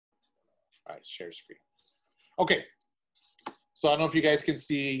All right, share screen. Okay. So I don't know if you guys can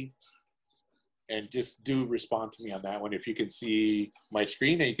see, and just do respond to me on that one. If you can see my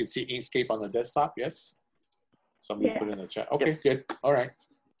screen and you can see Inkscape on the desktop, yes? Somebody put in the chat. Okay, good. All right.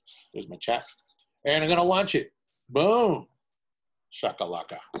 There's my chat. And I'm going to launch it. Boom.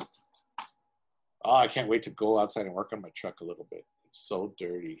 Shakalaka. Oh, I can't wait to go outside and work on my truck a little bit. It's so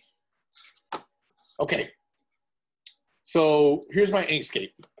dirty. Okay. So here's my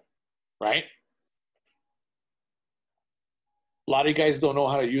Inkscape, right? A lot of you guys don't know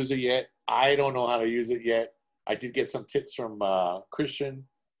how to use it yet. I don't know how to use it yet. I did get some tips from Christian.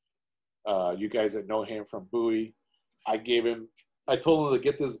 You guys that know him from Bowie. I told him to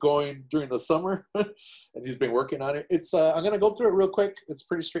get this going during the summer, and he's been working on it. I'm going to go through it real quick. It's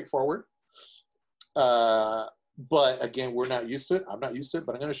pretty straightforward. But again, we're not used to it. I'm not used to it,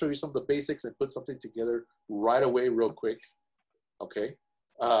 but I'm going to show you some of the basics and put something together right away real quick. Okay.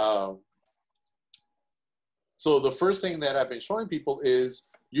 So the first thing that I've been showing people is,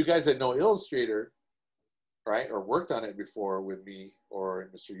 you guys that know Illustrator, right, or worked on it before with me or in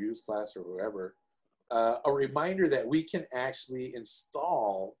Mr. Yu's class or whoever, a reminder that we can actually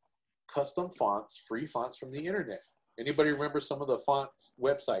install custom fonts, free fonts from the internet. Anybody remember some of the font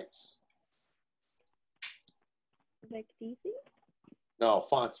websites? Like DC? No,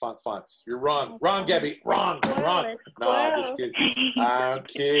 fonts. You're wrong. Wrong, Gabby. Wrong. No, I'm just kidding. I'm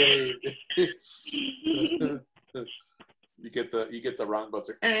kidding. You get the wrong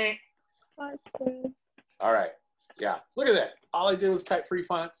buzzer. All right. Yeah. Look at that. All I did was type free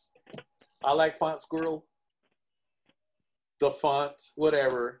fonts. I like Font Squirrel. The font,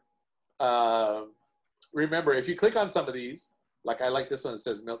 whatever. Remember, if you click on some of these, like I like this one that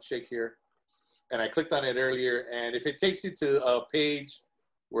says milkshake here, and I clicked on it earlier, and if it takes you to a page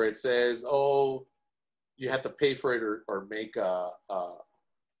where it says, oh, you have to pay for it or make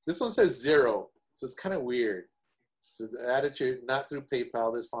this one says 0, so it's kind of weird. So the attitude, not through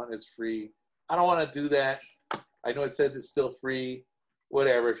PayPal, this font is free. I don't want to do that. I know it says it's still free,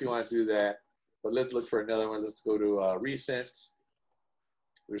 whatever, if you want to do that. But let's look for another one. Let's go to recent.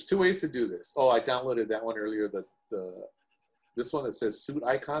 There's 2 ways to do this. Oh, I downloaded that one earlier. This one that says suit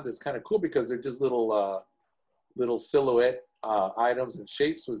icon is kind of cool because they're just little silhouette items and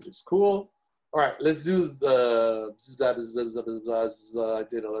shapes, which is cool. All right, let's do the, I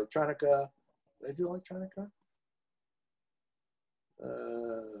did Electronica. Did I do Electronica?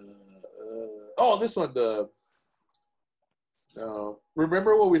 Oh, this one,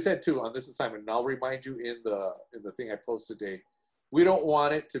 remember what we said too on this assignment, and I'll remind you in the thing I posted today. We don't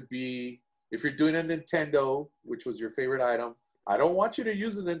want it to be, if you're doing a Nintendo, which was your favorite item, I don't want you to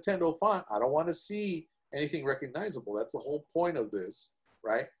use a Nintendo font. I don't want to see anything recognizable. That's the whole point of this,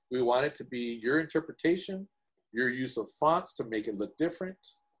 right? We want it to be your interpretation, your use of fonts to make it look different,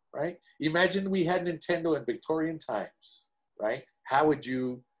 right? Imagine we had Nintendo in Victorian times, right? How would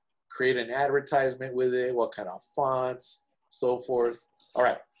you create an advertisement with it? What kind of fonts, so forth. All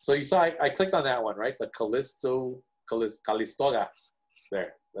right, so you saw I clicked on that one, right? The Calistoga.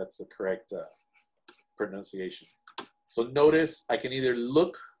 There, that's the correct pronunciation. So notice I can either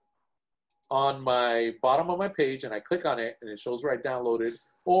look on my bottom of my page and I click on it and it shows where I downloaded,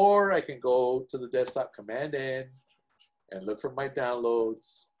 or I can go to the desktop, Command N, and look for my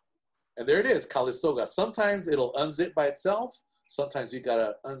downloads. And there it is, Calistoga. Sometimes it'll unzip by itself. Sometimes you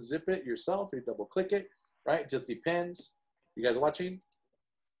gotta unzip it yourself. You double click it, right? It just depends. You guys watching?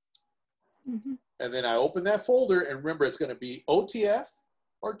 Mm-hmm. And then I open that folder, and remember, it's gonna be OTF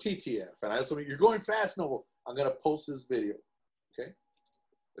or TTF. And I just, you're going fast, Noble. I'm gonna post this video, okay?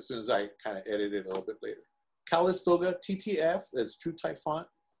 As soon as I kind of edit it a little bit later. Calistoga TTF, that's true type font,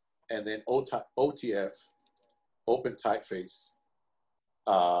 and then OTF, open typeface.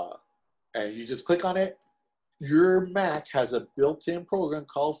 And you just click on it. Your Mac has a built-in program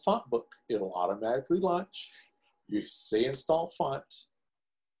called FontBook. It'll automatically launch. You say install font,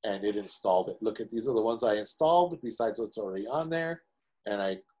 and it installed it. Look at, these are the ones I installed besides what's already on there. And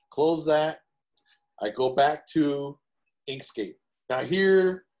I close that. I go back to Inkscape. Now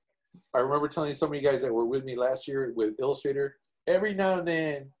here, I remember telling some of you guys that were with me last year with Illustrator, every now and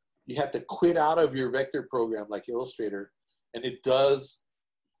then you have to quit out of your vector program like Illustrator, and it does,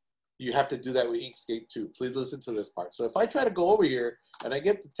 you have to do that with Inkscape too. Please listen to this part. So if I try to go over here and I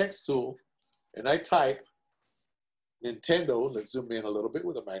get the text tool and I type Nintendo, let's zoom in a little bit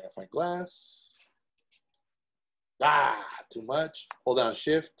with a magnifying glass. Too much. Hold down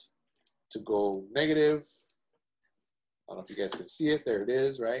Shift to go negative. I don't know if you guys can see it. There it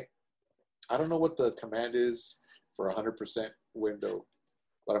is, right? I don't know what the command is for 100% window,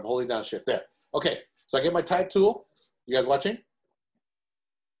 but I'm holding down Shift there. Okay, so I get my type tool. You guys watching?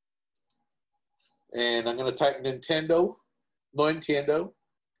 And I'm gonna type Nintendo, no entiendo,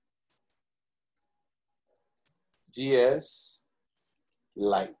 DS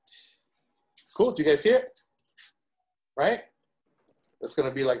Lite. Cool, do you guys see it? Right? That's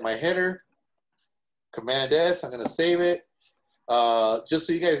gonna be like my header. Command S, I'm gonna save it. Just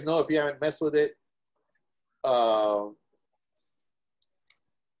so you guys know, if you haven't messed with it,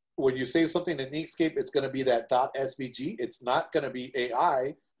 when you save something in Inkscape, it's gonna be that .svg. It's not gonna be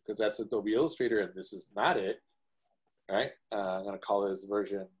AI, because that's Adobe Illustrator, and this is not it. All right, I'm gonna call this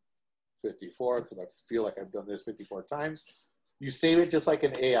version 54, because I feel like I've done this 54 times. You save it just like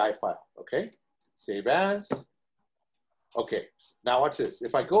an AI file, okay? Save as. Okay, now watch this.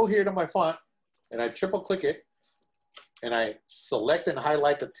 If I go here to my font, and I triple click it, and I select and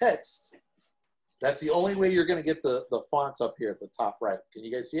highlight the text, that's the only way you're gonna get the fonts up here at the top right. Can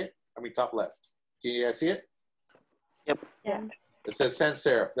you guys see it? I mean, top left. Can you guys see it? Yep. Yeah. It says sans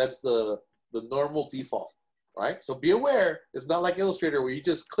serif. That's the normal default, right? So be aware, it's not like Illustrator where you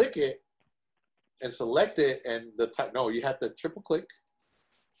just click it and select it and the type. No, you have to triple click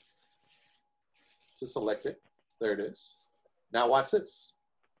to select it. There it is. Now watch this.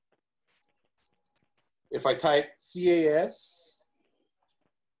 If I type CAS,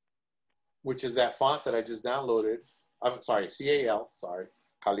 which is that font that I just downloaded, I'm sorry, CAL, sorry,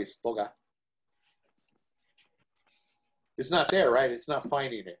 Calistoga. It's not there, right? It's not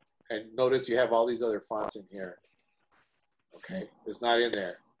finding it. And notice you have all these other fonts in here. Okay, it's not in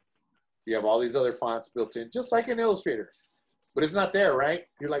there. You have all these other fonts built in, just like in Illustrator. But it's not there, right?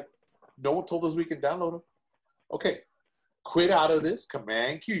 You're like, no one told us we can download them. Okay, quit out of this,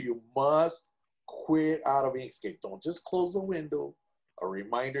 Command Q. You must quit out of Inkscape. Don't just close the window. A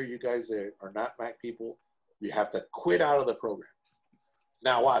reminder, you guys that are not Mac people, you have to quit out of the program.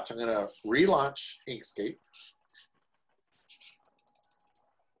 Now watch, I'm gonna relaunch Inkscape.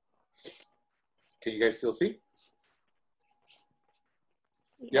 Can you guys still see?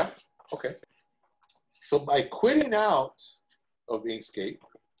 Yeah? Okay. So by quitting out of Inkscape,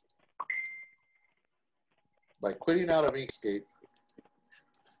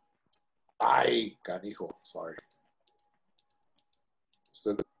 canijo, sorry.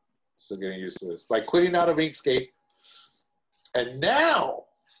 Still getting used to this. By quitting out of Inkscape, and now,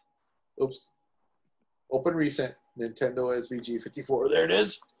 oops, open recent, Nintendo SVG 54, there it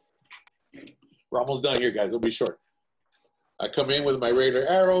is. We're almost done here, guys. It'll be short. I come in with my regular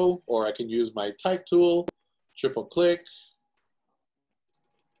arrow, or I can use my type tool, triple click.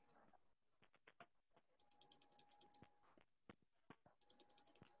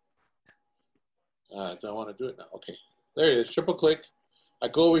 I don't want to do it now. Okay, there it is, triple click. I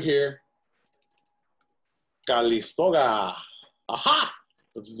go over here, Calistoga. Aha!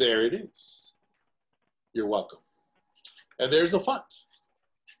 There it is. You're welcome. And there's a font,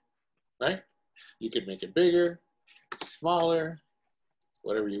 right? You can make it bigger, smaller,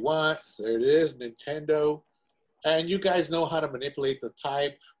 whatever you want. There it is, Nintendo. And you guys know how to manipulate the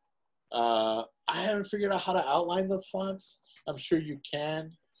type. I haven't figured out how to outline the fonts. I'm sure you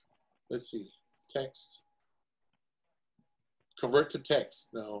can. Let's see, text. Convert to text,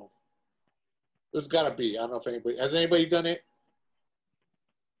 no. There's gotta be, I don't know if anybody, has anybody done it?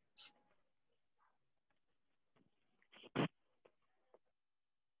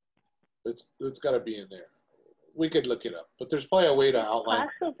 It's gotta be in there. We could look it up, but there's probably a way to outline.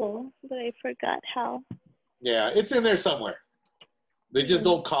 Possible, but I forgot how. Yeah, it's in there somewhere. They just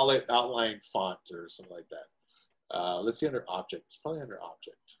don't call it outline font or something like that. Let's see under object. It's probably under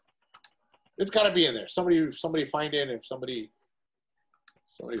object. It's got to be in there. Somebody find it. If somebody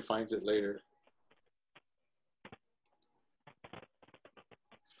finds it later.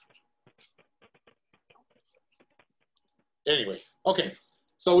 Anyway, okay.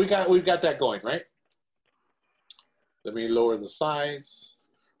 So we've got that going, right? Let me lower the size.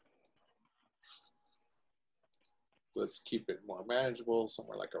 Let's keep it more manageable,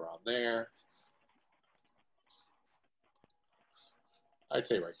 somewhere like around there. I'd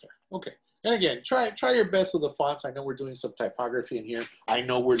say right there. Okay. And again, try your best with the fonts. I know we're doing some typography in here. I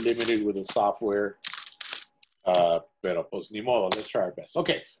know we're limited with the software. Pero pues ni modo, let's try our best.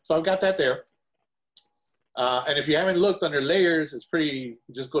 Okay, so I've got that there. And if you haven't looked under layers, it's pretty,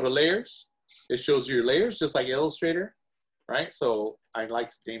 just go to layers. It shows you your layers, just like Illustrator, right? So I like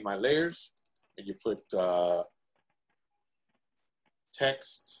to name my layers. And you put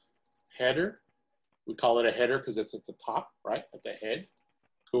text header. We call it a header because it's at the top, right? At the head.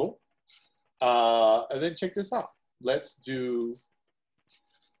 Cool. And then check this out. Let's do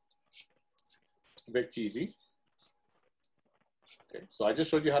Vecteezy. Okay, so I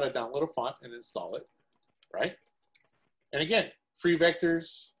just showed you how to download a font and install it, right? And again, free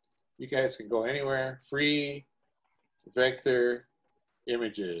vectors, You guys can go anywhere. Free vector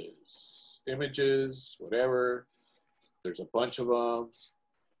images. Images, whatever. There's a bunch of them.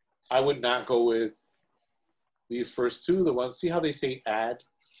 I would not go with these first two. The ones, see how they say add?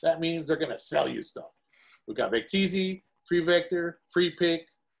 That means they're going to sell you stuff. We've got Vecteezy, free vector, free pick.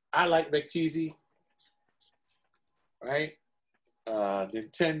 I like Vecteezy. Right?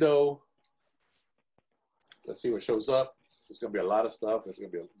 Nintendo. Let's see what shows up. There's going to be a lot of stuff. There's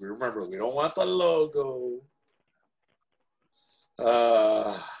going to be, remember, we don't want the logo.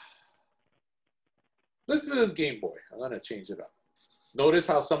 Let's do this Game Boy. I'm going to change it up. Notice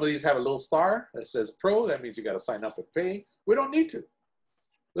how some of these have a little star that says Pro. That means you got to sign up and pay. We don't need to.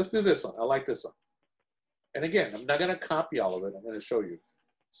 Let's do this one. I like this one. And again, I'm not going to copy all of it. I'm going to show you.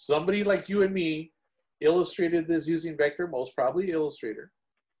 Somebody like you and me illustrated this using Vector, most probably Illustrator.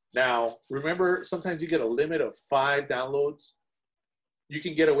 Now, remember, sometimes you get a limit of 5 downloads. You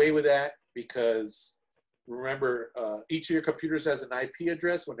can get away with that because, remember, each of your computers has an IP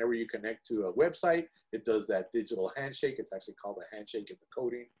address. Whenever you connect to a website, it does that digital handshake. It's actually called a handshake in the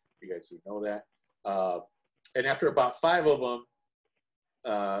coding. You guys who know that. And after about 5 of them,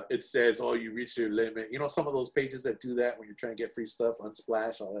 it says, oh, you reached your limit. You know, some of those pages that do that when you're trying to get free stuff,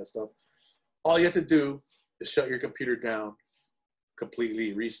 Unsplash, all that stuff. All you have to do is shut your computer down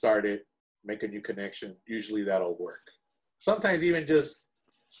completely, restart it, make a new connection. Usually that'll work. Sometimes even just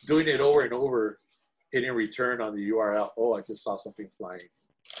doing it over and over, hitting return on the URL. Oh, I just saw something flying.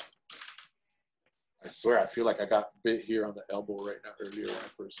 I swear, I feel like I got bit here on the elbow right now earlier when I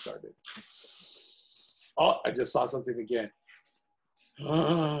first started. Oh, I just saw something again.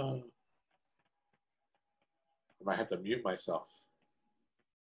 I might have to mute myself.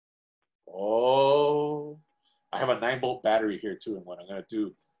 Oh, I have a 9-volt battery here too, and what I'm gonna do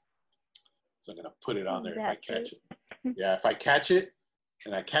is I'm gonna put it on there if I catch it. Yeah, if I catch it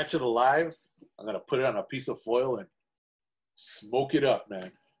and I catch it alive, I'm gonna put it on a piece of foil and smoke it up, man.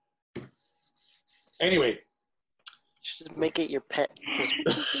 Anyway. Just make it your pet.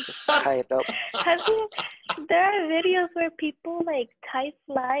 Just tie it up. There are videos where people like tie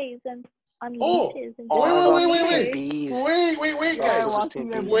flies and on leashes. And wait, guys.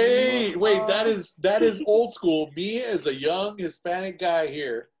 Wait, that is old school. Me as a young Hispanic guy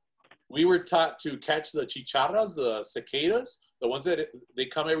here, we were taught to catch the chicharras, the cicadas, the ones that they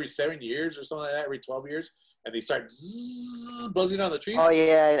come every 7 years or something like that, every 12 years, and they start buzzing on the trees. Oh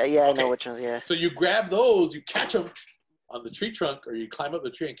yeah, okay. I know which ones. Yeah. So you grab those, you catch them on the tree trunk, or you climb up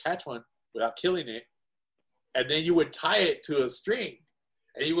the tree and catch one without killing it, and then you would tie it to a string,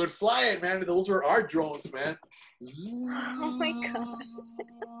 and you would fly it, man. Those were our drones, man. Oh my god.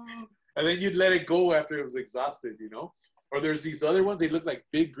 And then you'd let it go after it was exhausted, you know? Or there's these other ones, they look like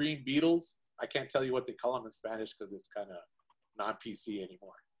big green beetles. I can't tell you what they call them in Spanish because it's kind of non-PC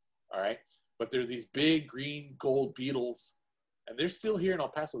anymore, all right? But they're these big green gold beetles, and they're still here in El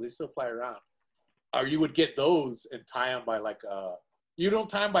Paso. They still fly around. Or you would get those and tie them by like, you don't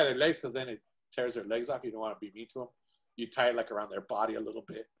tie them by their legs because then it tears their legs off. You don't want to be mean to them. You tie it like around their body a little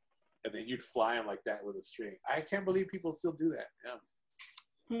bit, and then you'd fly them like that with a string. I can't believe people still do that.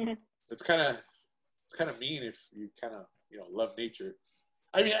 Yeah. It's kind of mean if you kind of, you know, love nature.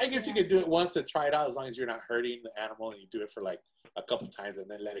 I mean, I guess you could do it once to try it out as long as you're not hurting the animal, and you do it for like a couple times and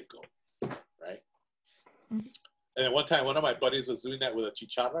then let it go, right? And then one time, one of my buddies was doing that with a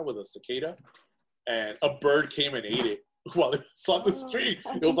chicharra, with a cicada, and a bird came and ate it while it was on the street.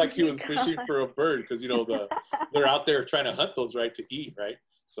 It was like he was fishing for a bird because, you know, they're out there trying to hunt those, right, to eat, right?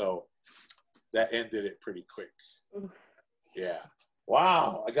 So that ended it pretty quick. Yeah.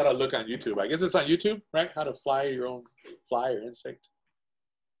 Wow. I got to look on YouTube. I guess it's on YouTube, right? How to fly your own fly or insect.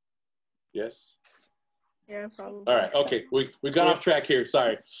 Yes? Yeah, probably. All right. Okay. We got off track here.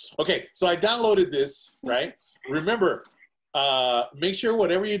 Sorry. Okay. So I downloaded this, right? Remember, make sure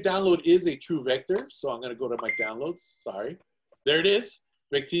whatever you download is a true vector. So I'm going to go to my downloads. Sorry. There it is.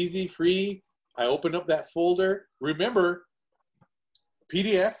 Vecteezy free. I open up that folder. Remember,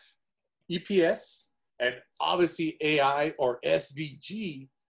 PDF, EPS, and obviously AI or SVG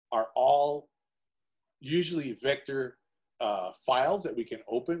are all usually vector files that we can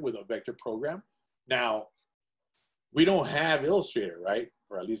open with a vector program. Now, we don't have Illustrator, right?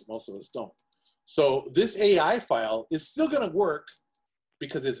 Or at least most of us don't. So this AI file is still going to work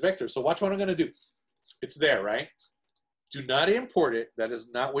because it's vector. So watch what I'm going to do. It's there, right? Do not import it. That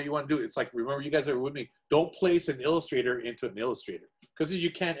is not what you want to do. It's like, remember, you guys are with me. Don't place an Illustrator into an Illustrator because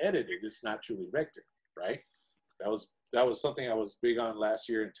you can't edit it. It's not truly vector, right? That was something I was big on last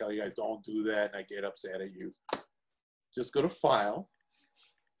year and tell you guys don't do that, and I get upset at you. Just go to File,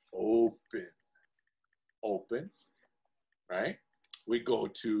 Open, right? We go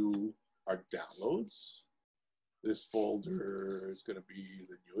to our downloads. This folder is going to be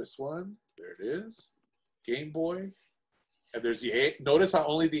the newest one. There it is. Game Boy. And there's the notice how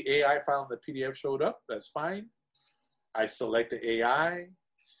only the AI file in the PDF showed up. That's fine. I select the AI.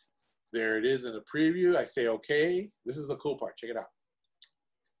 There it is in the preview. I say, okay. This is the cool part. Check it out.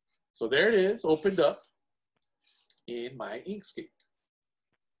 So there it is, opened up in my Inkscape.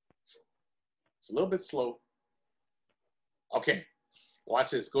 It's a little bit slow. Okay,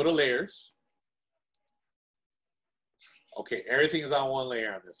 watch this. Go to layers. Okay, everything is on one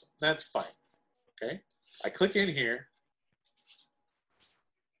layer on this one. That's fine. Okay, I click in here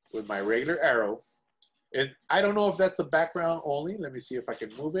with my regular arrow. And I don't know if that's a background only. Let me see if I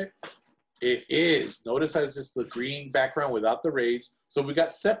can move it. It is. Notice how it's just the green background without the rays. So we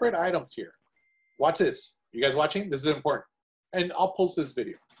got separate items here. Watch this. You guys watching? This is important. And I'll post this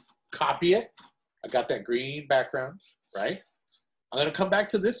video. Copy it. I got that green background, right? I'm going to come back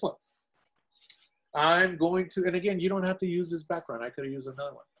to this one. I'm going to, and again, you don't have to use this background. I could have used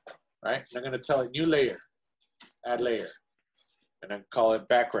another one, right? And I'm going to tell it new layer, add layer, and then call it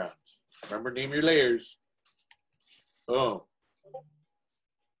background. Remember, name your layers. Boom.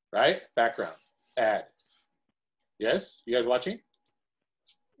 Right? Background, add. Yes? You guys watching?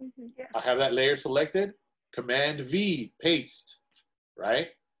 Yeah. I have that layer selected. Command V, paste, right?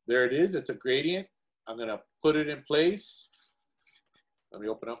 There it is. It's a gradient. I'm going to put it in place. Let me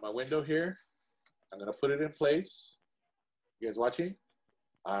open up my window here. I'm going to put it in place. You guys watching?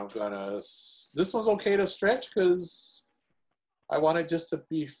 I'm going to, this one's okay to stretch because I want it just to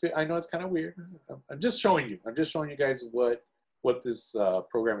be fit. I know it's kind of weird. I'm just showing you. I'm just showing you guys what this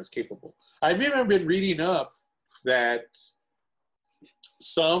program is capable. I've even been reading up that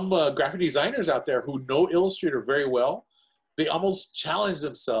some graphic designers out there who know Illustrator very well, they almost challenge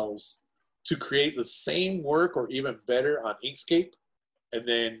themselves to create the same work or even better on Inkscape, and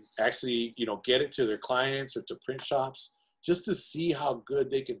then actually, you know, get it to their clients or to print shops just to see how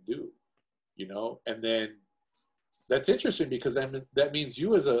good they can do, you know. And then that's interesting because that means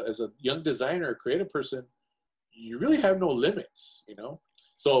you as a young designer, a creative person, you really have no limits, you know.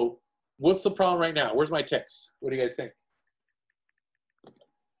 So what's the problem right now? Where's my text? What do you guys think?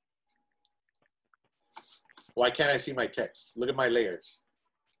 Why can't I see my text? Look at my layers.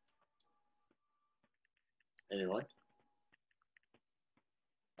 Anyone?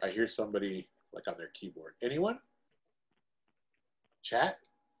 I hear somebody like on their keyboard. Anyone? Chat?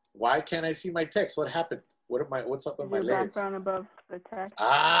 Why can't I see my text? What happened? What's up with my Your layers? background above the text.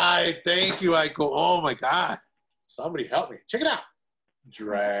 Thank you, Aiko. Oh my God. Somebody help me. Check it out.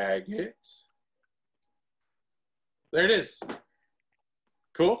 Drag it. There it is.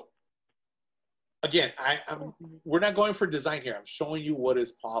 Cool. Again, we're not going for design here. I'm showing you what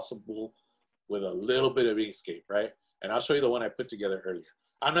is possible with a little bit of Inkscape, right? And I'll show you the one I put together earlier.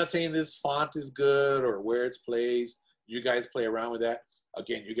 I'm not saying this font is good or where it's placed. You guys play around with that.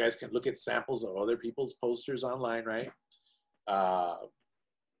 Again, you guys can look at samples of other people's posters online, right? I'm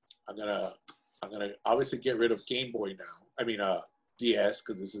gonna obviously get rid of Game Boy now. I mean DS,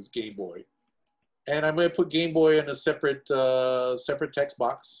 because this is Game Boy. And I'm gonna put Game Boy in a separate separate text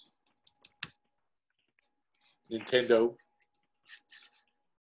box. Nintendo.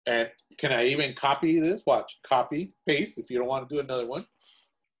 And can I even copy this? Watch, copy, paste if you don't want to do another one.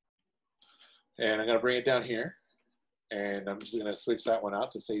 And I'm gonna bring it down here. And I'm just gonna switch that one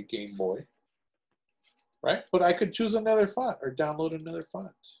out to say Game Boy. Right? But I could choose another font or download another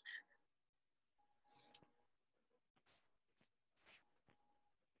font.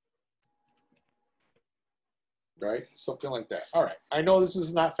 Right? Something like that. All right. I know this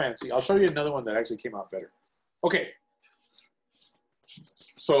is not fancy. I'll show you another one that actually came out better. Okay.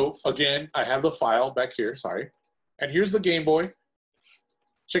 So again, I have the file back here, sorry. And here's the Game Boy.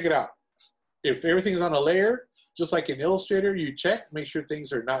 Check it out. If everything's on a layer, just like in Illustrator, you check, make sure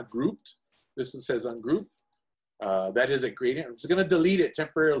things are not grouped. This one says ungroup. That is a gradient. I'm just gonna delete it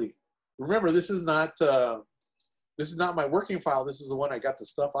temporarily. Remember, this is not my working file. This is the one I got the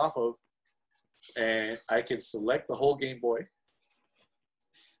stuff off of. And I can select the whole Game Boy.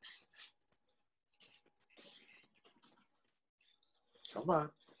 Come on.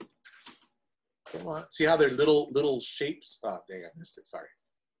 Come on. See how they're little shapes? Oh, dang, I missed it. Sorry.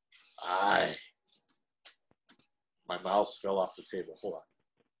 My mouse fell off the table. Hold on.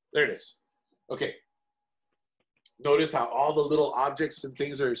 There it is. Okay. Notice how all the little objects and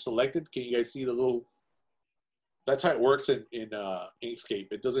things are selected. Can you guys see the little? That's how it works in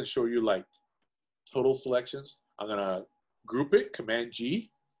Inkscape. It doesn't show you like total selections. I'm gonna group it. Command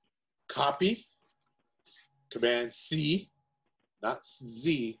G. Copy. Command C. Not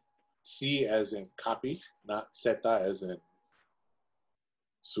Z. C as in copy, not zeta as in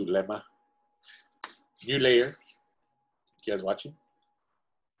Sulema. New layer. You guys watching?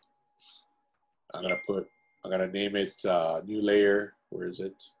 I'm gonna name it new layer. Where is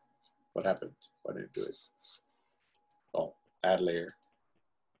it? What happened? Why didn't I do it? Oh, add layer.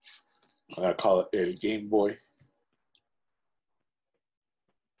 I'm gonna call it El Game Boy.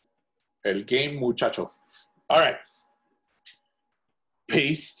 El Game Muchacho. All right.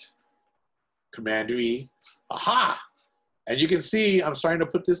 Paste. Command E. Aha! And you can see I'm starting to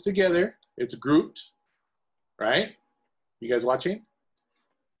put this together. It's grouped, right? You guys watching?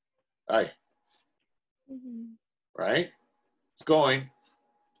 Hi. Mm-hmm. Right? It's going.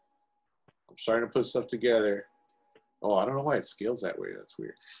 I'm starting to put stuff together. Oh, I don't know why it scales that way. That's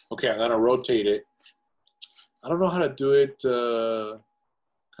weird. Okay, I'm gonna rotate it. I don't know how to do it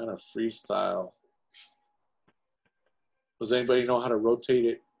kind of freestyle. Does anybody know how to rotate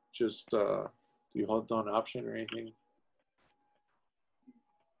it? Just do you hold down option or anything?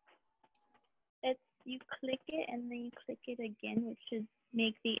 You click it and then you click it again, which should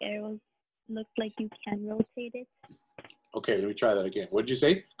make the arrows look like you can rotate it. Okay, let me try that again. What did you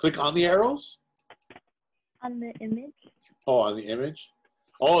say? Click on the arrows? On the image. Oh, on the image?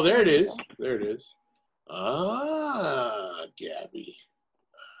 Oh, there it is. There it is. Ah, Gabby.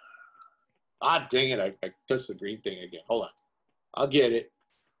 Ah, dang it. I touched the green thing again. Hold on. I'll get it.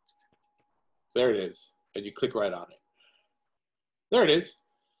 There it is. And you click right on it. There it is.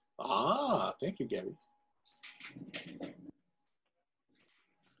 Ah, thank you, Gabby. I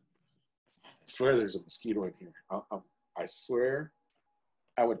swear there's a mosquito in here. I swear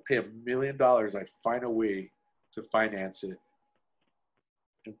I would pay $1 million. I'd find a way to finance it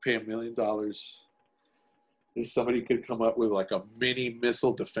and pay $1 million if somebody could come up with like a mini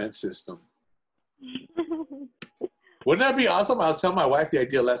missile defense system. Wouldn't that be awesome? I was telling my wife the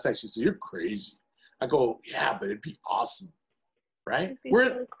idea last night. She said, "You're crazy." I go, "Yeah, but it'd be awesome." Right?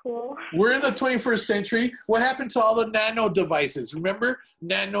 So cool. We're in the 21st century. What happened to all the nano devices? Remember?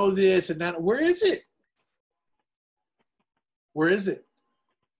 Nano this and nano. Where is it? Where is it?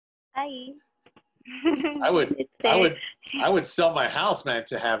 Hi. I would sell my house, man,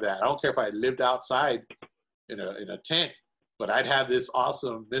 to have that. I don't care if I lived outside in a tent, but I'd have this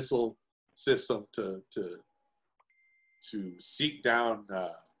awesome missile system to seek down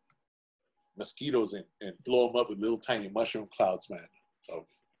mosquitoes and blow them up with little tiny mushroom clouds, man,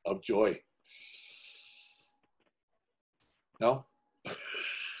 of joy. No?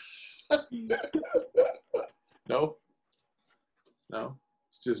 No? No?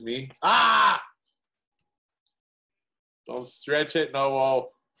 It's just me? Ah! Don't stretch it. No,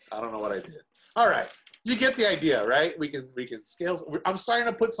 whoa. I don't know what I did. All right. You get the idea, right? We can scale. I'm starting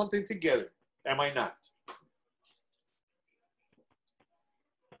to put something together. Am I not?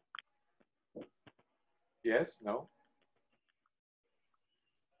 Yes? No?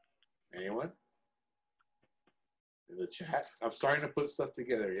 Anyone? In the chat? I'm starting to put stuff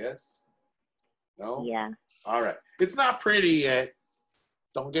together, yes? No? Yeah. All right. It's not pretty yet.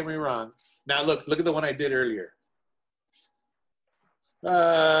 Don't get me wrong. Now look at the one I did earlier.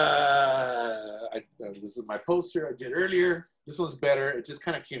 This is my poster I did earlier. This one's better. It just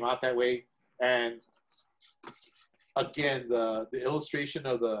kind of came out that way. And again, the illustration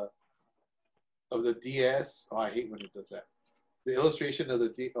of the DS. Oh, I hate when it does that. The illustration of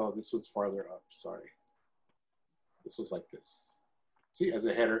the oh, this was farther up. Sorry. This was like this. See, as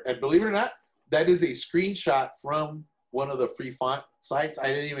a header. And believe it or not, that is a screenshot from one of the free font sites. I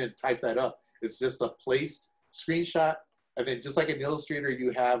didn't even type that up. It's just a placed screenshot. And then just like in Illustrator,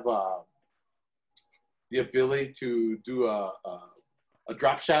 you have the ability to do a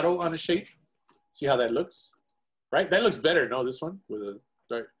drop shadow on a shape. See how that looks? Right? That looks better, no, this one? With a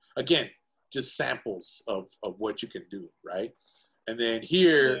dark. Again, just samples of what you can do, right? And then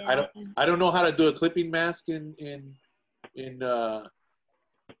here, yeah. I don't know how to do a clipping mask in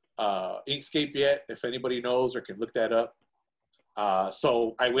Inkscape yet. If anybody knows or can look that up.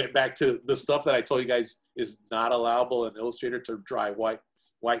 So I went back to the stuff that I told you guys is not allowable in Illustrator to draw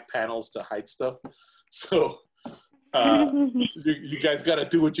white panels to hide stuff. So you guys got to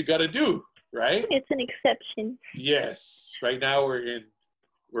do what you got to do, right? It's an exception. Yes. Right now we're in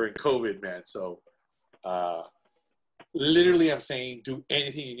COVID, man. So literally I'm saying do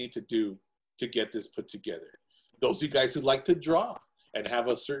anything you need to do to get this put together. Those of you guys who like to draw and have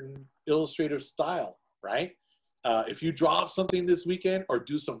a certain illustrative style, right? If you draw up something this weekend or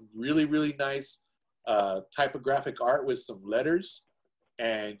do some really, really nice typographic art with some letters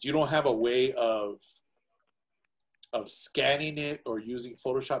and you don't have a way of scanning it or using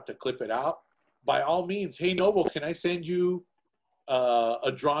Photoshop to clip it out, by all means, hey, Noble, can I send you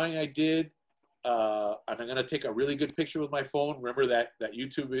a drawing I did and I'm gonna take a really good picture with my phone. Remember that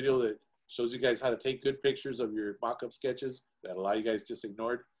YouTube video that shows you guys how to take good pictures of your mock-up sketches that a lot of you guys just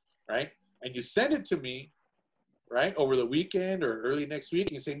ignored, right? And you send it to me, right, over the weekend or early next week,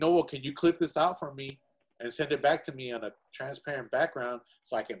 and you say, Noel, can you clip this out for me and send it back to me on a transparent background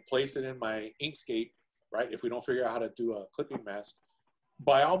so I can place it in my Inkscape, right? If we don't figure out how to do a clipping mask,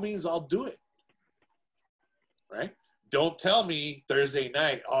 by all means, I'll do it, right? Don't tell me Thursday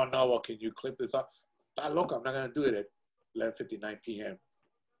night, oh, no, well, can you clip this out? Look, I'm not going to do it at 11:59 p.m.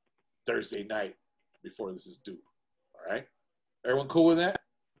 Thursday night before this is due, all right? Everyone cool with that?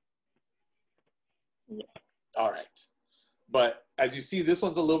 Yeah. All right. But as you see, this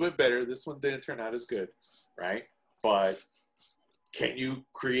one's a little bit better. This one didn't turn out as good, right? But can you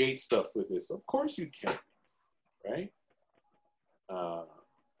create stuff with this? Of course you can, right?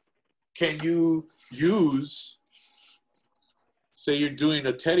 Can you use, say you're doing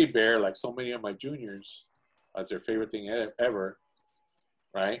a teddy bear like so many of my juniors, that's their favorite thing ever,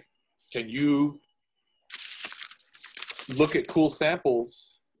 right? Can you look at cool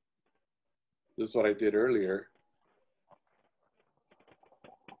samples? This is what I did earlier.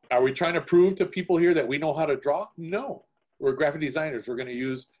 Are we trying to prove to people here that we know how to draw? No. We're graphic designers. We're going to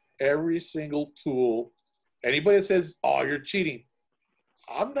use every single tool. Anybody that says, oh, you're cheating,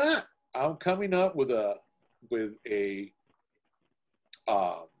 I'm not. I'm coming up with a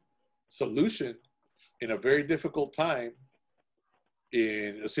solution in a very difficult time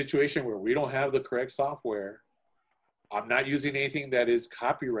in a situation where we don't have the correct software. I'm not using anything that is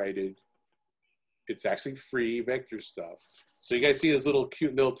copyrighted. It's actually free vector stuff. So you guys see this little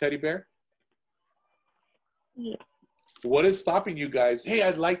cute little teddy bear? Yeah. What is stopping you guys? Hey,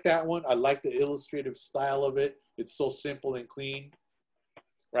 I like that one. I like the illustrative style of it. It's so simple and clean,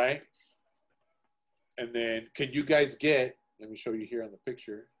 right? And then can you guys get, let me show you here on the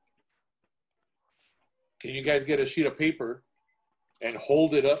picture. Can you guys get a sheet of paper and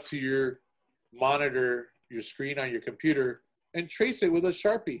hold it up to your monitor, your screen on your computer, and trace it with a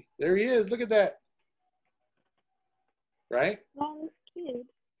Sharpie? There he is. Look at that. Right? Oh, that's cute.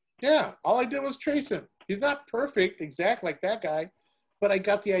 Yeah, all I did was trace him. He's not perfect, exact like that guy, but I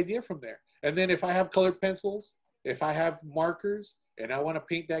got the idea from there. And then if I have colored pencils, if I have markers, and I want to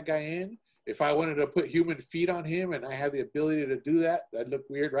paint that guy in, if I wanted to put human feet on him and I have the ability to do that, that'd look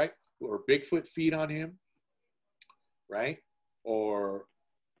weird, right? Or Bigfoot feet on him, right? Or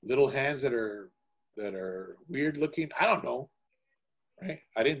little hands that are weird looking. I don't know, right?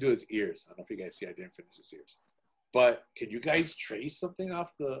 I didn't do his ears. I don't know if you guys see, I didn't finish his ears. But can you guys trace something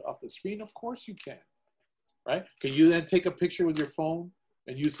off the screen? Of course you can, right? Can you then take a picture with your phone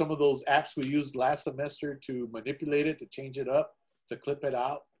and use some of those apps we used last semester to manipulate it, to change it up, to clip it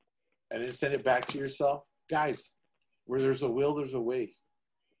out, and then send it back to yourself? Guys, where there's a will, there's a way,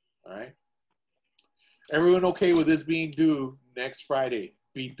 all right? Everyone okay with this being due next Friday?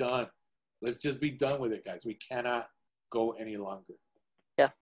 Be done. Let's just be done with it, guys. We cannot go any longer. Yeah.